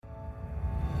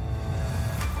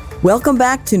Welcome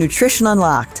back to Nutrition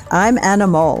Unlocked. I'm Anna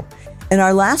Mohl. In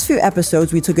our last few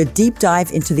episodes, we took a deep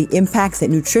dive into the impact that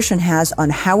nutrition has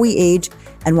on how we age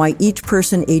and why each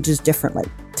person ages differently.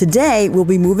 Today, we'll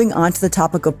be moving on to the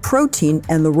topic of protein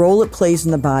and the role it plays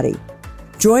in the body.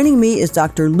 Joining me is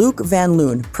Dr. Luc Van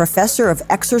Loon, Professor of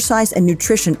Exercise and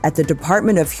Nutrition at the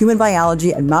Department of Human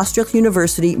Biology at Maastricht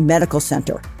University Medical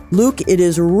Centre. Luc, it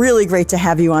is really great to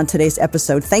have you on today's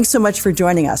episode. Thanks so much for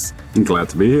joining us. I'm glad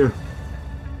to be here.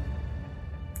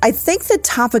 I think the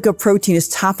topic of protein is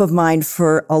top of mind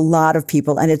for a lot of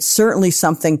people, and it's certainly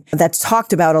something that's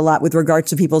talked about a lot with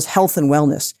regards to people's health and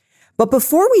wellness. But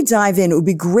before we dive in, it would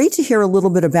be great to hear a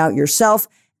little bit about yourself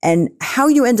and how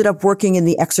you ended up working in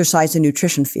the exercise and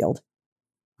nutrition field.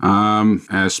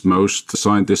 As most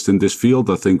scientists in this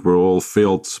field, I think we're all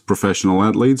failed professional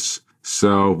athletes.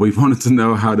 So we wanted to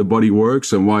know how the body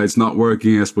works and why it's not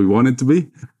working as we want it to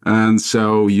be. And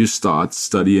so you start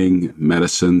studying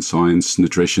medicine, science,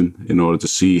 nutrition in order to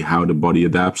see how the body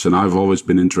adapts. And I've always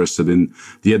been interested in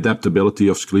the adaptability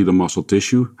of skeletal muscle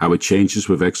tissue, how it changes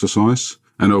with exercise.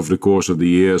 And over the course of the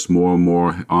years, more and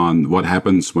more on what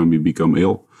happens when we become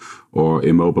ill or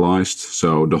immobilized.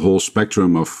 So the whole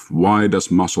spectrum of why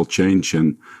does muscle change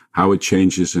and how it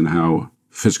changes and how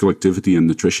physical activity and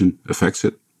nutrition affects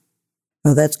it.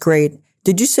 Oh, that's great.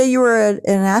 Did you say you were an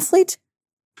athlete?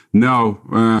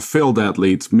 No, failed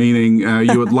athlete, meaning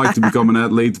you would like to become an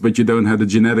athlete, but you don't have the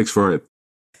genetics for it.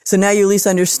 So now you at least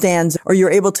understand, or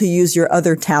you're able to use your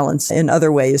other talents in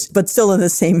other ways, but still in the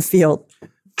same field.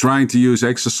 Trying to use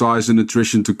exercise and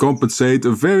nutrition to compensate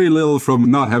very little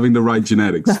from not having the right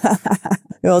genetics.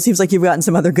 Well, it seems like you've gotten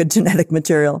some other good genetic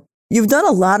material. You've done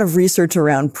a lot of research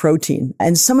around protein,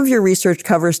 and some of your research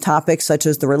covers topics such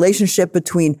as the relationship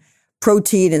between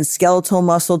protein and skeletal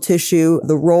muscle tissue,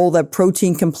 the role that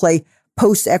protein can play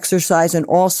post-exercise, and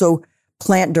also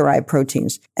plant-derived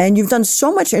proteins. And you've done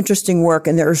so much interesting work,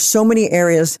 and there are so many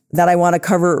areas that I want to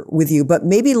cover with you. But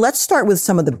maybe let's start with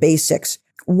some of the basics.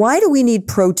 Why do we need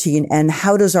protein, and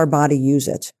how does our body use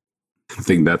it? I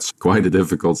think that's quite a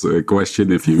difficult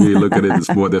question. If you really look at it,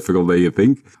 it's more difficult than you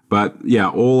think. But yeah,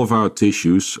 all of our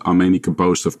tissues are mainly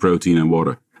composed of protein and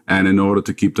water. And in order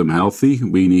to keep them healthy,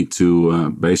 we need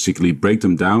to basically break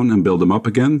them down and build them up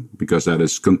again, because that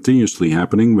is continuously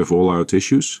happening with all our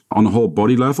tissues. On a whole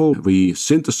body level, we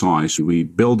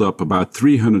build up about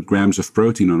 300 grams of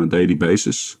protein on a daily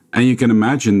basis. And you can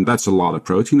imagine that's a lot of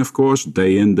protein, of course,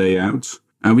 day in, day out.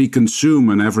 And we consume,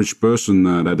 an average person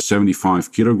that is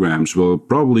 75 kilograms will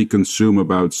probably consume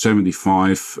about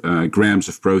 75 grams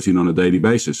of protein on a daily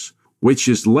basis, which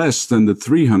is less than the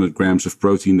 300 grams of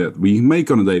protein that we make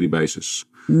on a daily basis.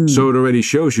 So it already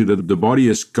shows you that the body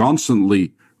is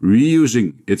constantly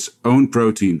reusing its own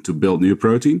protein to build new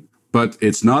protein, but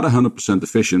it's not 100%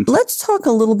 efficient. Let's talk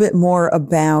a little bit more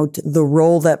about the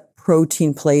role that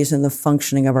protein plays in the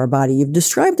functioning of our body. You've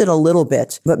described it a little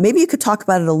bit, but maybe you could talk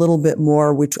about it a little bit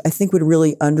more, which I think would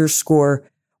really underscore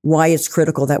why it's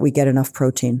critical that we get enough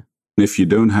protein. If you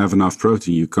don't have enough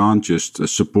protein, you can't just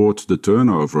support the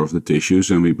turnover of the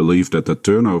tissues. And we believe that the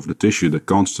turnover of the tissue, the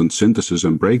constant synthesis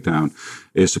and breakdown,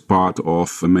 is a part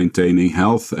of maintaining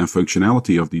health and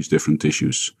functionality of these different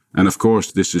tissues. And of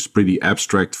course, this is pretty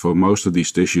abstract for most of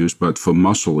these tissues, but for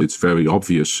muscle, it's very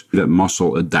obvious that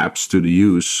muscle adapts to the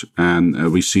use.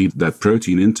 And we see that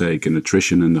protein intake and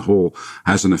nutrition in the whole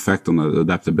has an effect on the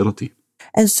adaptability.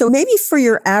 And so maybe for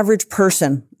your average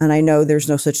person, and I know there's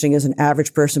no such thing as an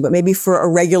average person, but maybe for a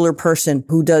regular person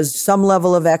who does some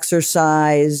level of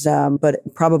exercise, but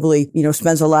probably,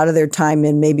 spends a lot of their time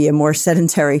in maybe a more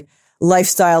sedentary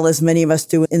lifestyle, as many of us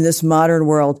do in this modern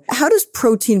world. How does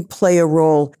protein play a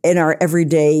role in our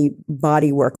everyday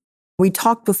body work? We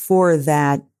talked before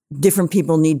that different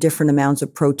people need different amounts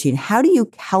of protein. How do you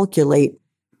calculate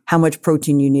how much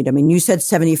protein you need? I mean, you said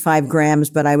 75 grams,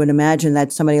 but I would imagine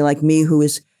that somebody like me who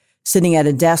is sitting at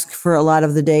a desk for a lot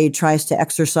of the day, tries to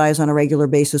exercise on a regular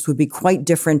basis, would be quite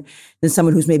different than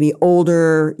someone who's maybe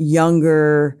older,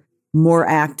 younger, more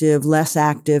active, less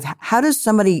active. How does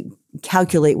somebody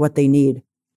calculate what they need?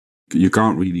 You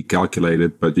can't really calculate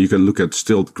it, but you can look at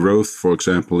stilt growth, for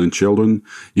example, in children.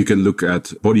 You can look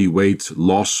at body weight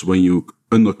loss when you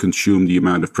underconsume the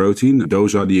amount of protein.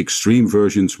 Those are the extreme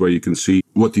versions where you can see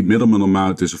what the minimum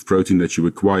amount is of protein that you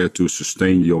require to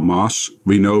sustain your mass.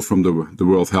 We know from the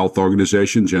World Health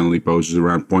Organization generally poses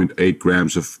around 0.8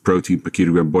 grams of protein per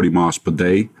kilogram body mass per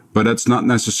day. But that's not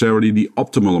necessarily the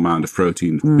optimal amount of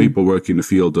protein. People working in the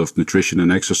field of nutrition and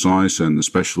exercise, and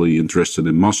especially interested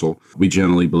in muscle, we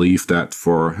generally believe that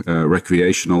for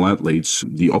recreational athletes,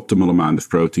 the optimal amount of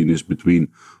protein is between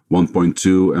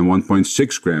 1.2 and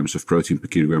 1.6 grams of protein per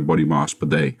kilogram body mass per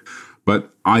day.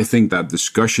 But I think that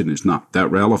discussion is not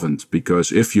that relevant,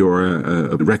 because if you're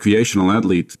a recreational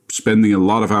athlete spending a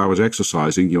lot of hours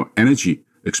exercising, your energy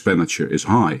expenditure is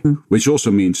high, which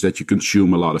also means that you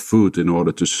consume a lot of food in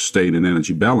order to sustain an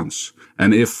energy balance.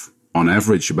 And if on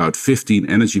average about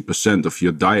 15% of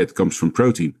your diet comes from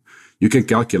protein, you can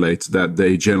calculate that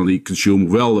they generally consume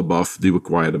well above the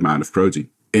required amount of protein.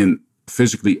 In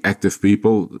physically active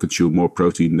people consume more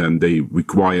protein than they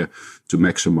require to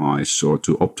maximize or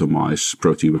to optimize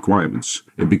protein requirements.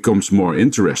 It becomes more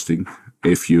interesting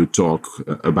if you talk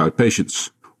about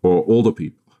patients or older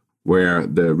people, where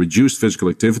the reduced physical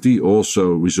activity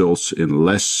also results in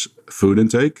less food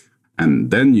intake.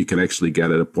 And then you can actually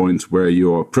get at a point where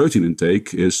your protein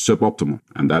intake is suboptimal.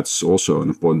 And that's also an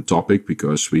important topic,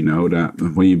 because we know that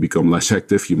when you become less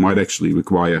active, you might actually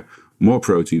require more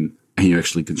protein and you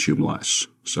actually consume less.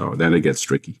 So then it gets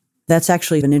tricky. That's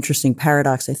actually an interesting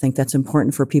paradox. I think that's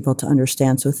important for people to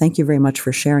understand. So thank you very much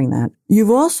for sharing that.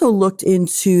 You've also looked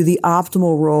into the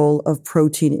optimal role of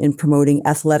protein in promoting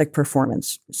athletic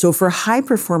performance. So for high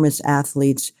performance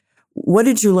athletes, what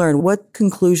did you learn? What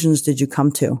conclusions did you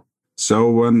come to? So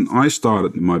when I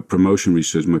started my promotion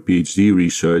research, my PhD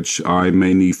research, I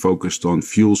mainly focused on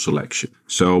fuel selection.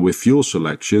 So with fuel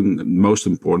selection, most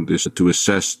important is to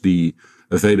assess the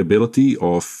availability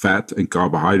of fat and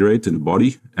carbohydrate in the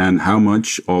body, and how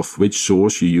much of which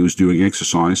source you use during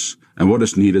exercise, and what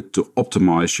is needed to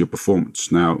optimize your performance.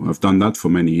 Now, I've done that for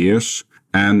many years,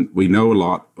 and we know a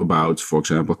lot about, for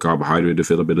example, carbohydrate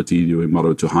availability during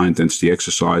moderate to high intensity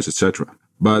exercise, etc.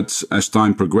 But as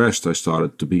time progressed, I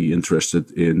started to be interested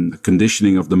in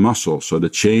conditioning of the muscle, so the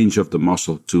change of the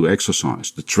muscle to exercise,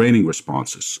 the training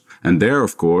responses. And there,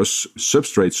 of course,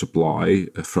 substrate supply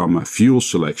from a fuel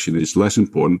selection is less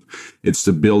important. It's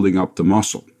the building up the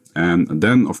muscle. And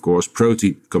then, of course,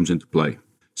 protein comes into play.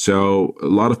 So a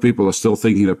lot of people are still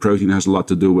thinking that protein has a lot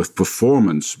to do with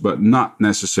performance, but not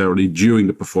necessarily during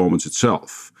the performance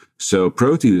itself. So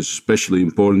protein is especially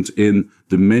important in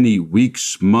the many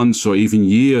weeks, months, or even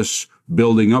years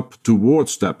building up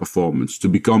towards that performance, to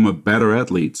become a better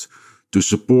athlete, to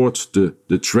support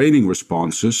the training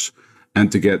responses,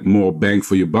 and to get more bang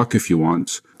for your buck, if you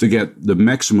want, to get the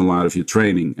maximal out of your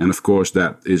training. And of course,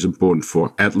 that is important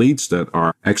for athletes that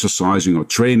are exercising or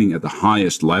training at the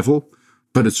highest level.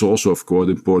 But it's also, of course,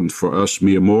 important for us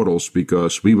mere mortals,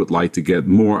 because we would like to get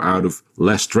more out of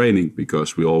less training,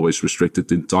 because we're always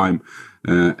restricted in time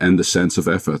and the sense of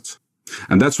effort.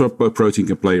 And that's where protein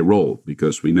can play a role,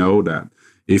 because we know that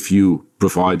if you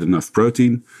provide enough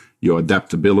protein, your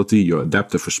adaptability, your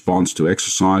adaptive response to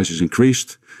exercise is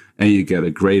increased, and you get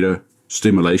a greater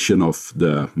stimulation of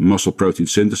the muscle protein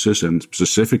synthesis, and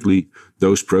specifically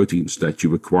those proteins that you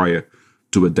require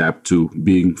to adapt to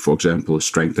being, for example, a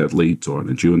strength athlete or an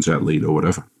endurance athlete or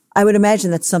whatever. I would imagine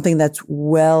that's something that's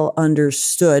well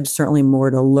understood, certainly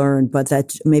more to learn, but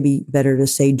that's maybe better to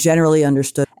say generally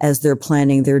understood as they're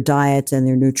planning their diet and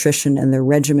their nutrition and their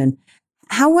regimen.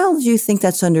 How well do you think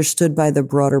that's understood by the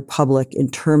broader public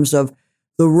in terms of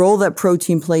the role that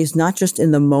protein plays, not just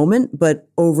in the moment, but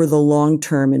over the long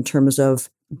term in terms of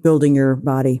building your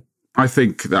body? I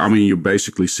think, you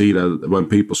basically see that when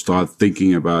people start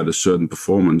thinking about a certain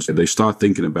performance, they start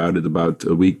thinking about it about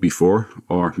a week before,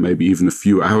 or maybe even a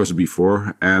few hours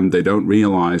before, and they don't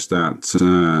realize that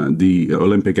the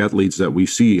Olympic athletes that we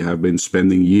see have been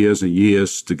spending years and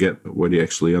years to get where they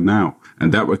actually are now.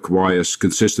 And that requires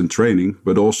consistent training,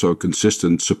 but also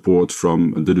consistent support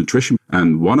from the nutrition.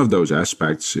 And one of those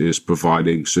aspects is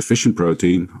providing sufficient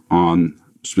protein on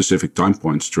specific time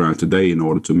points throughout the day in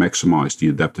order to maximize the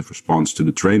adaptive response to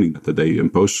the training that they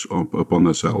impose upon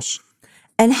themselves.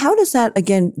 And how does that,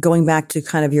 again, going back to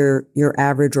kind of your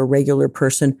average or regular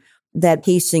person, that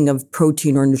pacing of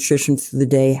protein or nutrition through the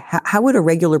day, how would a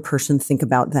regular person think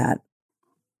about that?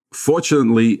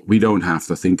 Fortunately, we don't have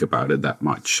to think about it that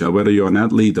much. Whether you're an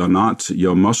athlete or not,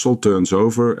 your muscle turns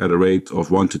over at a rate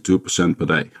of 1 to 2% per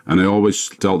day. And I always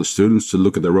tell the students to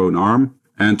look at their own arm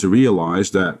and to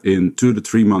realize that in 2 to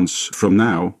 3 months from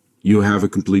now, you have a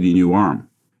completely new arm.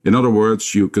 In other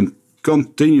words, you can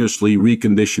continuously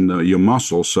recondition your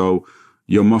muscle. So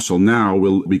your muscle now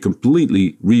will be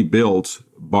completely rebuilt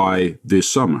by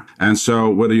this summer. And so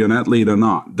whether you're an athlete or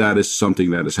not, that is something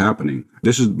that is happening.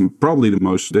 This is probably the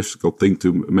most difficult thing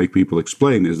to make people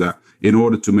explain, is that in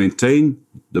order to maintain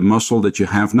the muscle that you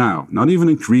have now, not even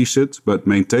increase it, but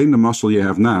maintain the muscle you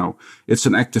have now, it's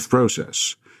an active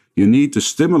process. You need to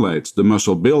stimulate the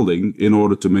muscle building in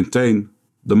order to maintain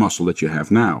the muscle that you have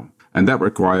now. And that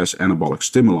requires anabolic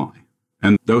stimuli.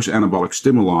 And those anabolic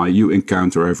stimuli you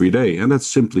encounter every day. And that's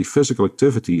simply physical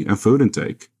activity and food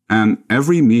intake. And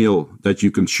every meal that you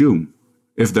consume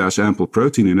if there's ample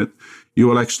protein in it, you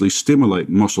will actually stimulate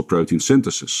muscle protein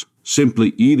synthesis.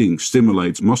 Simply eating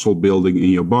stimulates muscle building in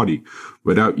your body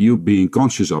without you being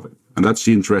conscious of it. And that's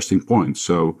the interesting point.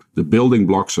 So the building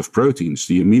blocks of proteins,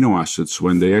 the amino acids,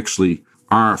 when they actually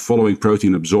are following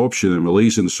protein absorption and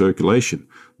release in the circulation,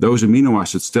 those amino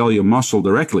acids tell your muscle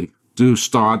directly to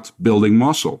start building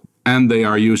muscle. And they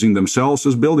are using themselves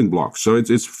as building blocks. So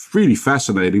it's really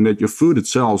fascinating that your food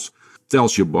itself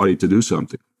tells your body to do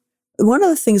something. One of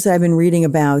the things that I've been reading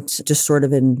about, just sort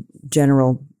of in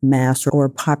general mass or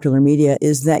popular media,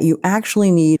 is that you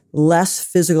actually need less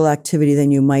physical activity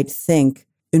than you might think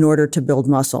in order to build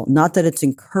muscle. Not that it's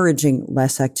encouraging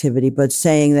less activity, but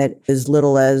saying that as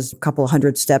little as a couple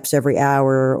hundred steps every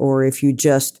hour, or if you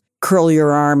just curl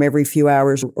your arm every few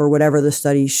hours, or whatever the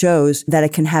study shows, that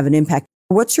it can have an impact.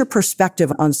 What's your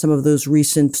perspective on some of those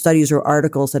recent studies or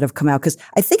articles that have come out? Because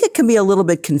I think it can be a little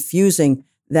bit confusing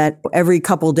that every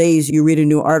couple days you read a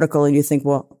new article and you think,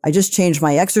 well, I just changed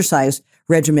my exercise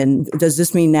regimen. Does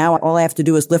this mean now all I have to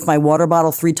do is lift my water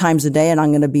bottle 3 times a day and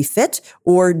I'm going to be fit?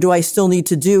 Or do I still need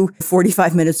to do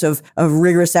 45 minutes of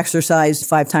rigorous exercise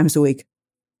 5 times a week?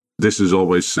 This is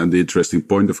always the interesting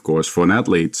point, of course. For an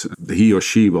athlete, he or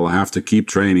she will have to keep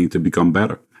training to become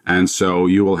better. And so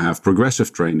you will have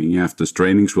progressive training. These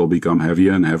trainings will become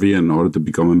heavier and heavier in order to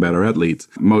become a better athlete.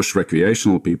 Most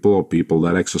recreational people, or people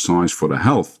that exercise for their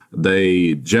health,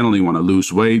 they generally want to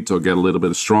lose weight or get a little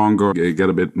bit stronger, get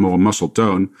a bit more muscle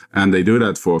tone. And they do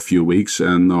that for a few weeks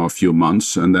and or a few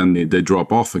months, and then they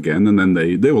drop off again, and then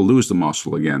they will lose the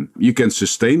muscle again. You can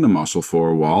sustain the muscle for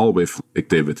a while with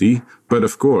activity, but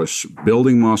of course,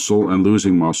 building muscle and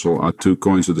losing muscle are 2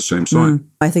 coins of the same side.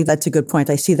 I think that's a good point.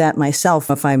 I see that myself.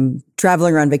 If I'm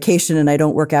traveling or on vacation and I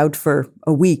don't work out for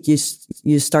a week,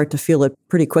 you start to feel it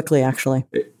pretty quickly, actually.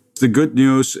 The good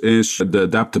news is the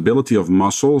adaptability of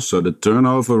muscle. So the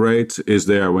turnover rate is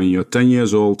there when you're 10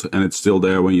 years old, and it's still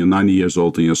there when you're 90 years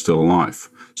old and you're still alive.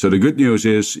 So the good news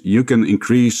is you can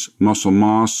increase muscle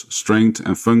mass, strength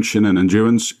and function and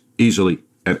endurance easily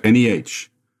at any age.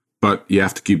 But you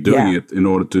have to keep doing it in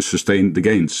order to sustain the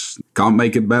gains. Can't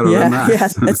make it better than that. Yeah,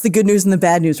 that's the good news and the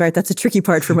bad news, right? That's a tricky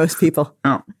part for most people.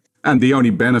 Yeah. And the only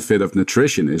benefit of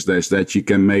nutrition is that you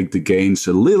can make the gains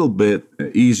a little bit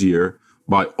easier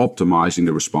by optimizing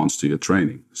the response to your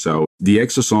training. So the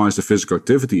exercise, the physical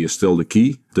activity is still the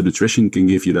key. The nutrition can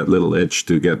give you that little edge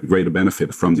to get greater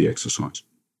benefit from the exercise.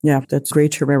 Yeah, that's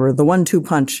great to remember. The 1-2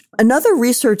 punch. Another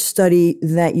research study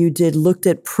that you did looked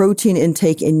at protein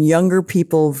intake in younger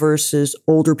people versus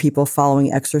older people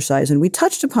following exercise. And we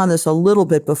touched upon this a little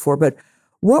bit before, but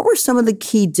what were some of the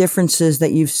key differences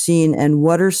that you've seen, and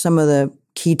what are some of the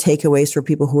key takeaways for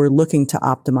people who are looking to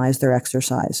optimize their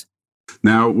exercise?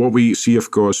 Now, what we see,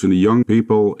 of course, in the young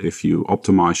people, if you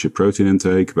optimize your protein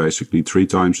intake, basically 3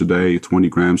 times a day, 20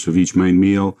 grams of each main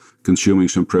meal, consuming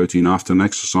some protein after an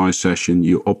exercise session,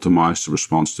 you optimize the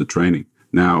response to training.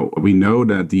 Now, we know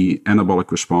that the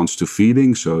anabolic response to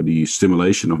feeding, so the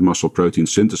stimulation of muscle protein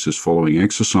synthesis following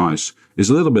exercise, is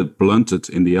a little bit blunted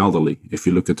in the elderly if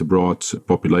you look at the broad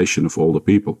population of older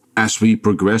people. As we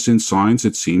progress in science,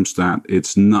 it seems that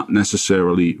it's not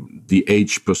necessarily the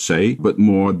age per se, but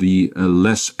more the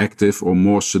less active or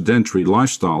more sedentary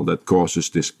lifestyle that causes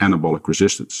this anabolic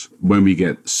resistance. When we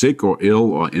get sick or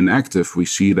ill or inactive, we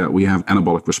see that we have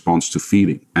anabolic response to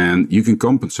feeding. And you can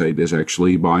compensate this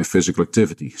actually by physical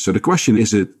activity. So the question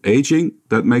is it aging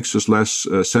that makes us less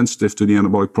sensitive to the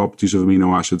anabolic properties of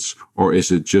amino acids, or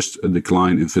is it just a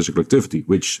decline in physical activity,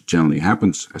 which generally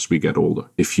happens as we get older?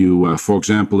 If you, for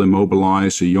example,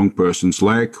 immobilize a young person's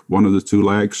leg, one of the 2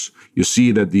 legs, you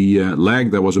see that the leg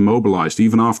that was immobilized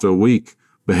even after a week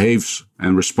behaves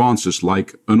and responds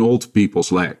like an old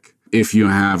people's leg. If you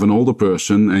have an older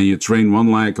person and you train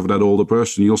one leg of that older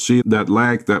person, you'll see that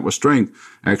leg that was trained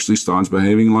actually starts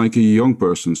behaving like a young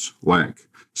person's leg.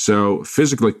 So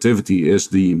physical activity is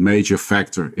the major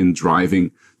factor in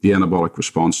driving the anabolic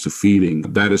response to feeding.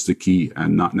 That is the key,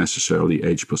 and not necessarily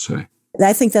age per se.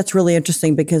 I think that's really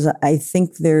interesting, because I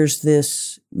think there's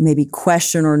this maybe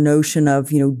question or notion of,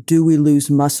 do we lose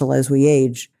muscle as we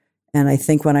age? And I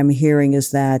think what I'm hearing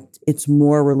is that it's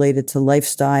more related to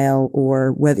lifestyle,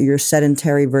 or whether you're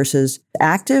sedentary versus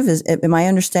active. Am I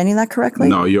understanding that correctly?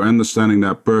 No, you're understanding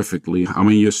that perfectly. I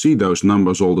mean, you see those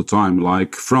numbers all the time.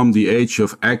 Like from the age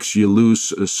of X, you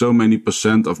lose so many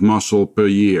 % of muscle per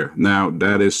year. Now,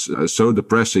 that is so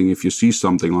depressing if you see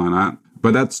something like that.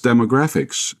 But that's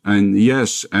demographics. And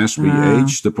yes, as we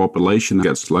age, the population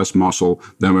gets less muscle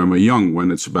than when we're young, when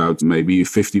it's about maybe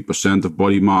 50% of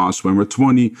body mass. When we're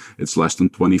 20, it's less than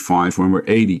 25 when we're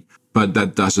 80. But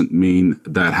that doesn't mean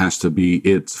that has to be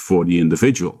it for the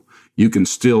individual. you can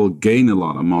still gain a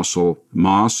lot of muscle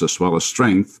mass as well as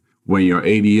strength when you're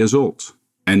 80 years old.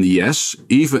 And yes,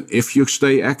 even if you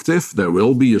stay active, there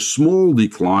will be a small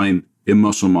decline in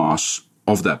muscle mass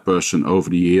of that person over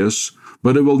the years,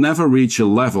 but it will never reach a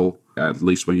level, at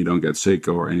least when you don't get sick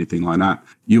or anything like that,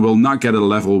 you will not get a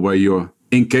level where you're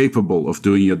incapable of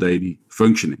doing your daily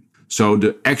functioning. So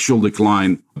the actual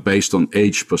decline based on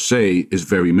age per se is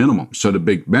very minimal. So the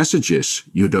big message is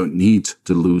you don't need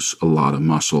to lose a lot of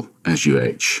muscle as you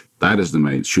age. That is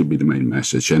should be the main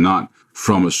message, and not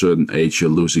from a certain age you're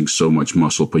losing so much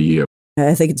muscle per year.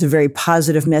 I think it's a very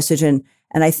positive message, and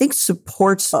I think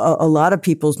supports a lot of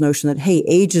people's notion that, hey,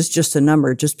 age is just a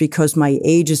number. Just because my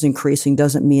age is increasing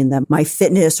doesn't mean that my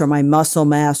fitness or my muscle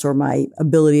mass or my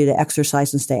ability to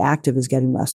exercise and stay active is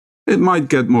getting less. It might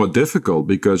get more difficult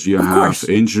because you have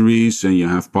injuries and you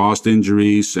have past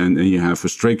injuries and you have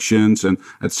restrictions and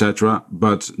etc.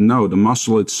 But no, the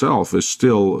muscle itself is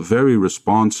still very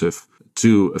responsive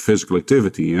to physical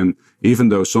activity. And even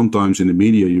though sometimes in the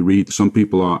media you read some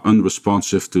people are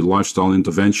unresponsive to lifestyle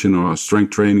intervention or strength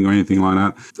training or anything like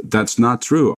that, that's not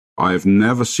true. I've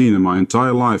never seen in my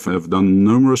entire life, I've done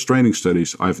numerous training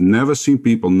studies, I've never seen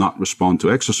people not respond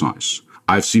to exercise.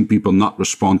 I've seen people not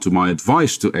respond to my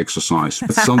advice to exercise.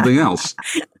 That's something else.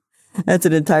 That's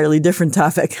an entirely different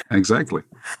topic. Exactly.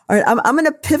 All right, I'm going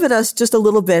to pivot us just a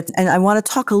little bit, and I want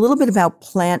to talk a little bit about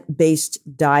plant-based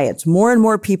diets. More and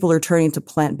more people are turning to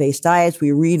plant-based diets.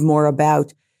 We read more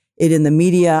about it in the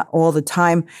media all the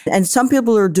time. And some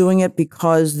people are doing it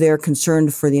because they're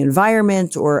concerned for the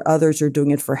environment, or others are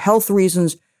doing it for health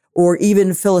reasons, or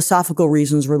even philosophical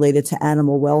reasons related to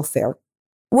animal welfare.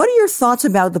 What are your thoughts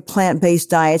about the plant-based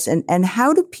diets, and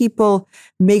how do people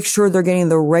make sure they're getting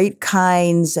the right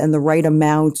kinds and the right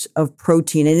amount of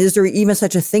protein? And is there even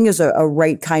such a thing as a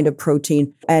right kind of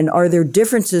protein? And are there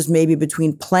differences maybe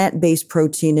between plant-based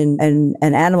protein and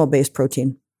animal-based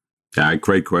protein? Yeah,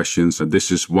 great questions.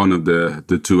 This is one of the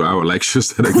 2-hour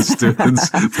lectures that I give students,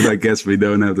 but I guess we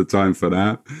don't have the time for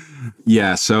that.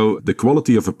 Yeah, so the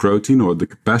quality of a protein or the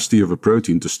capacity of a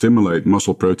protein to stimulate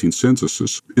muscle protein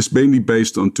synthesis is mainly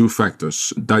based on 2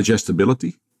 factors: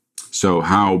 digestibility. So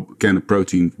how can a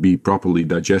protein be properly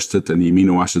digested and the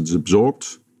amino acids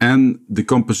absorbed? And the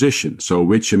composition, so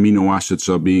which amino acids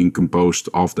are being composed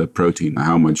of that protein,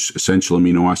 how much essential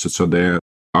amino acids are there.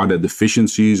 Are there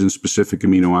deficiencies in specific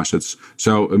amino acids?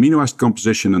 So amino acid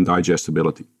composition and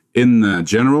digestibility. In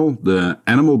general, the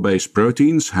animal-based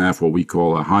proteins have what we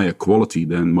call a higher quality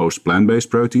than most plant-based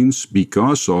proteins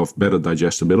because of better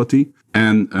digestibility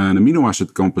and an amino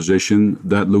acid composition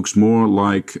that looks more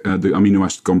like the amino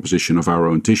acid composition of our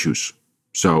own tissues.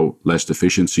 So less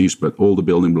deficiencies, but all the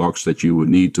building blocks that you would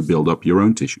need to build up your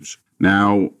own tissues.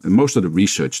 Now, most of the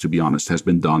research, to be honest, has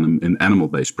been done in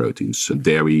animal-based proteins,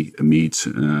 dairy, meat,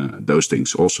 those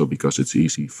things also because it's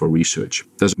easy for research.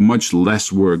 There's much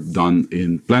less work done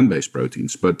in plant-based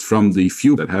proteins, but from the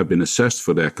few that have been assessed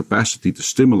for their capacity to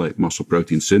stimulate muscle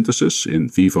protein synthesis in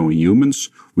vivo in humans,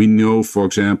 we know, for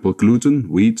example, gluten,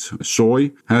 wheat,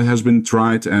 soy has been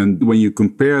tried. And when you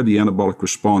compare the anabolic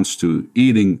response to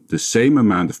eating the same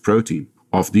amount of protein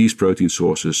of these protein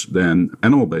sources than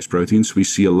animal-based proteins, we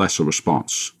see a lesser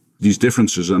response. These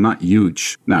differences are not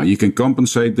huge. Now, you can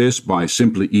compensate this by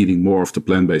simply eating more of the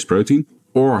plant-based protein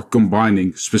or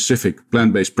combining specific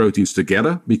plant-based proteins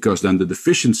together, because then the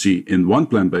deficiency in one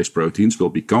plant-based protein will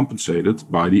be compensated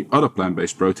by the other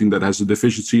plant-based protein that has a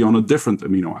deficiency on a different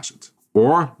amino acid.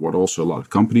 Or, what also a lot of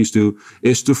companies do,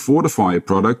 is to fortify a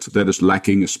product that is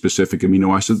lacking a specific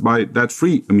amino acid by that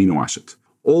free amino acid.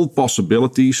 All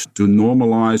possibilities to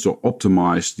normalize or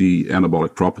optimize the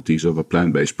anabolic properties of a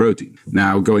plant-based protein.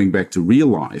 Now, going back to real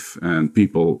life and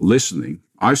people listening,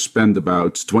 I've spent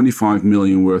about 25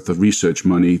 million worth of research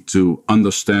money to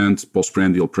understand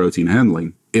postprandial protein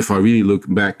handling. If I really look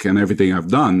back and everything I've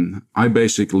done, I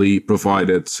basically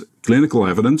provided clinical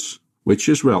evidence, which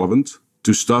is relevant,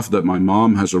 to stuff that my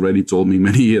mom has already told me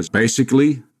many years.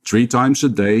 Basically, 3 times a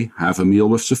day, have a meal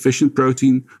with sufficient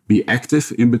protein, be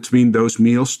active in between those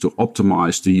meals to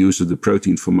optimize the use of the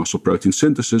protein for muscle protein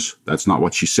synthesis. That's not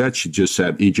what she said. She just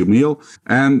said, eat your meal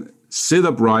and sit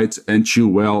upright and chew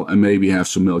well and maybe have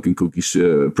some milk and cookies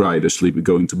prior to sleep and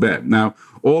going to bed. Now,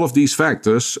 all of these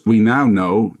factors, we now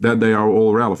know that they are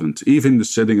all relevant. Even the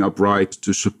sitting upright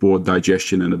to support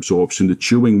digestion and absorption, the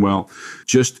chewing well.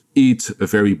 Just eat a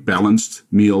very balanced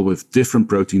meal with different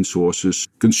protein sources,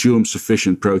 consume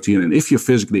sufficient protein. And if you're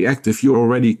physically active, you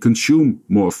already consume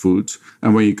more food.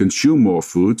 And when you consume more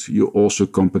food, you also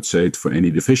compensate for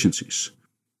any deficiencies.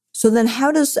 So then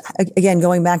how does, again,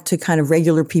 going back to kind of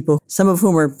regular people, some of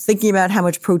whom are thinking about how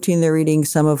much protein they're eating,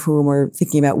 some of whom are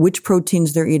thinking about which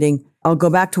proteins they're eating. I'll go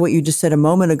back to what you just said a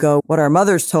moment ago, what our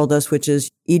mothers told us, which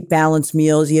is eat balanced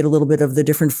meals, eat a little bit of the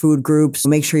different food groups,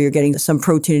 make sure you're getting some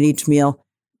protein at each meal.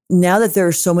 Now that there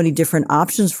are so many different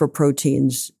options for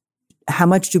proteins, how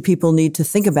much do people need to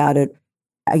think about it?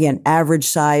 Again, average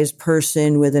size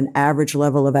person with an average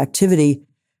level of activity,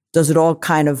 does it all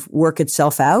kind of work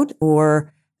itself out?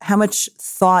 Or how much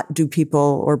thought do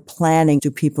people or planning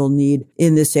do people need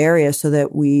in this area so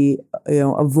that we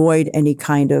avoid any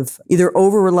kind of either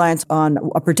over-reliance on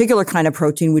a particular kind of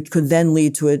protein, which could then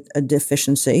lead to a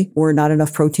deficiency, or not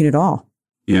enough protein at all?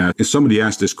 Yeah, if somebody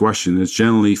asks this question, it's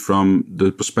generally from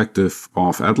the perspective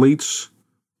of athletes,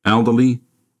 elderly,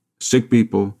 sick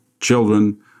people,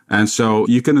 children. And so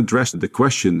you can address the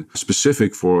question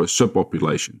specific for a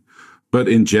subpopulation. But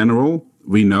in general,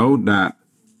 we know that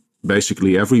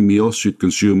basically every meal should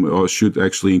consume or should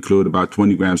actually include about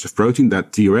 20 grams of protein.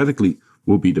 That theoretically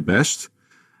will be the best.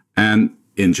 And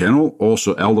in general,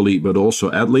 also elderly, but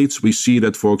also athletes, we see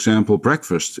that, for example,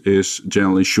 breakfast is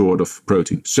generally short of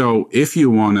protein. So if you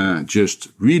want to just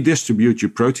redistribute your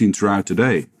protein throughout the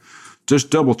day, just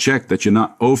double check that you're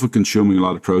not over consuming a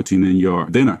lot of protein in your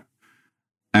dinner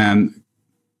and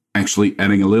actually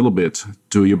adding a little bit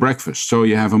to your breakfast. So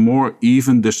you have a more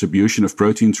even distribution of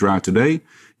protein throughout the day.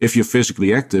 If you're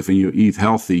physically active and you eat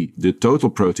healthy, the total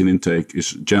protein intake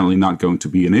is generally not going to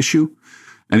be an issue.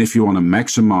 And if you want to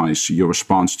maximize your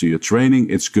response to your training,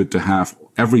 it's good to have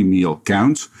every meal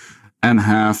count and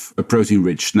have a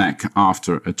protein-rich snack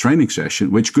after a training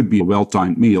session, which could be a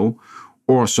well-timed meal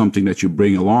or something that you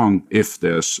bring along if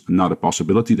there's not a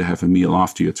possibility to have a meal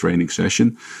after your training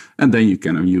session. And then you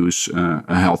can use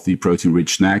a healthy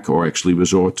protein-rich snack or actually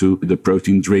resort to the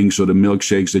protein drinks or the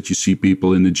milkshakes that you see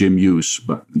people in the gym use.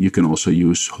 But you can also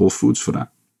use whole foods for that.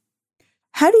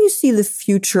 How do you see the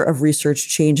future of research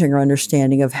changing our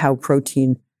understanding of how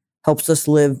protein helps us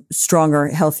live stronger,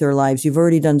 healthier lives? You've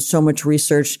already done so much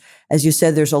research. As you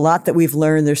said, there's a lot that we've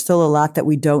learned. There's still a lot that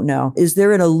we don't know. Is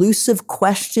there an elusive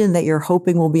question that you're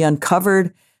hoping will be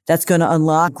uncovered that's going to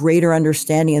unlock greater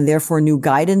understanding and therefore new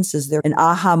guidance? Is there an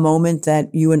aha moment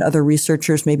that you and other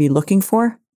researchers may be looking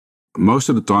for? Most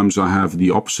of the times I have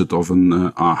the opposite of an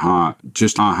aha.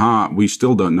 Just aha, we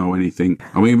still don't know anything.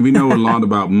 I mean, we know a lot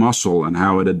about muscle and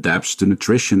how it adapts to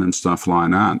nutrition and stuff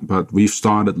like that. But we've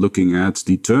started looking at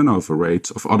the turnover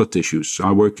rate of other tissues.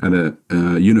 I work at a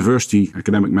university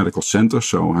academic medical center,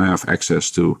 so I have access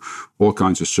to all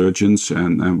kinds of surgeons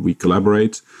and we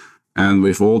collaborate. And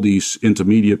with all these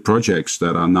intermediate projects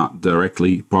that are not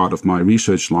directly part of my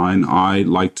research line, I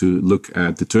like to look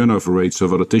at the turnover rates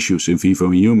of other tissues in vivo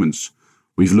in humans.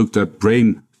 We've looked at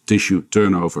brain tissue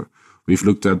turnover. We've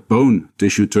looked at bone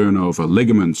tissue turnover,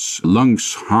 ligaments,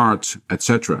 lungs, heart,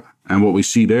 etc. And what we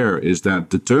see there is that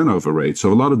the turnover rates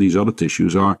of a lot of these other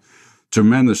tissues are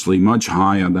tremendously much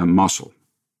higher than muscle.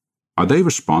 Are they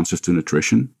responsive to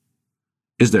nutrition?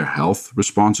 Is there health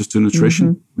responses to nutrition?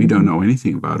 Mm-hmm. We don't know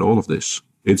anything about all of this.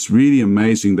 It's really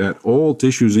amazing that all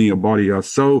tissues in your body are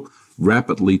so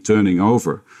rapidly turning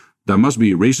over. There must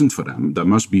be a reason for them. There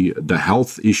must be the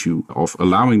health issue of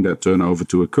allowing that turnover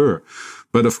to occur.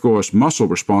 But of course, muscle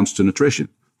responds to nutrition.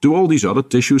 Do all these other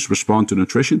tissues respond to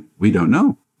nutrition? We don't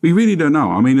know. We really don't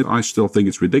know. I mean, I still think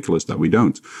it's ridiculous that we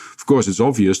don't. Of course, it's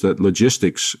obvious that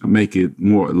logistics make it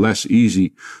more or less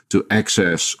easy to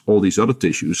access all these other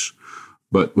tissues.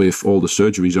 But with all the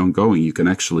surgeries ongoing, you can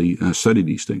actually study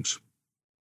these things.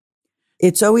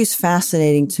 It's always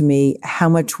fascinating to me how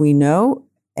much we know,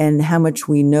 and how much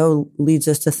we know leads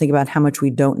us to think about how much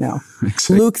we don't know.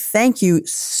 Exactly. Luc, thank you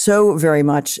so very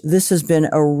much. This has been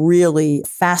a really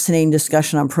fascinating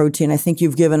discussion on protein. I think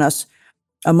you've given us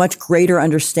a much greater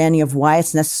understanding of why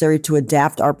it's necessary to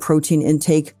adapt our protein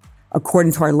intake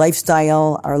according to our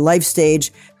lifestyle, our life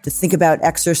stage, to think about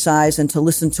exercise and to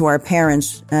listen to our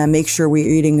parents, make sure we're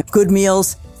eating good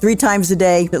meals 3 times a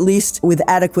day, at least with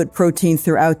adequate protein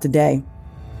throughout the day.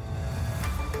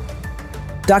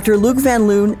 Dr. Luc Van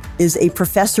Loon is a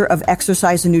professor of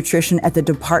exercise and nutrition at the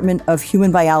Department of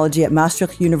Human Biology at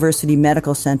Maastricht University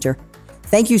Medical Centre.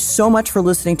 Thank you so much for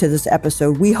listening to this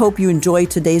episode. We hope you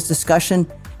enjoyed today's discussion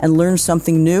and learned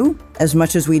something new as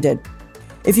much as we did.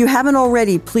 If you haven't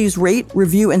already, please rate,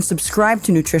 review, and subscribe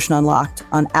to Nutrition Unlocked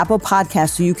on Apple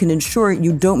Podcasts so you can ensure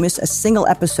you don't miss a single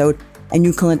episode and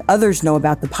you can let others know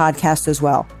about the podcast as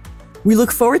well. We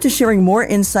look forward to sharing more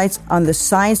insights on the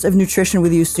science of nutrition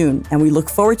with you soon, and we look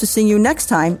forward to seeing you next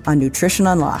time on Nutrition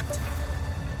Unlocked.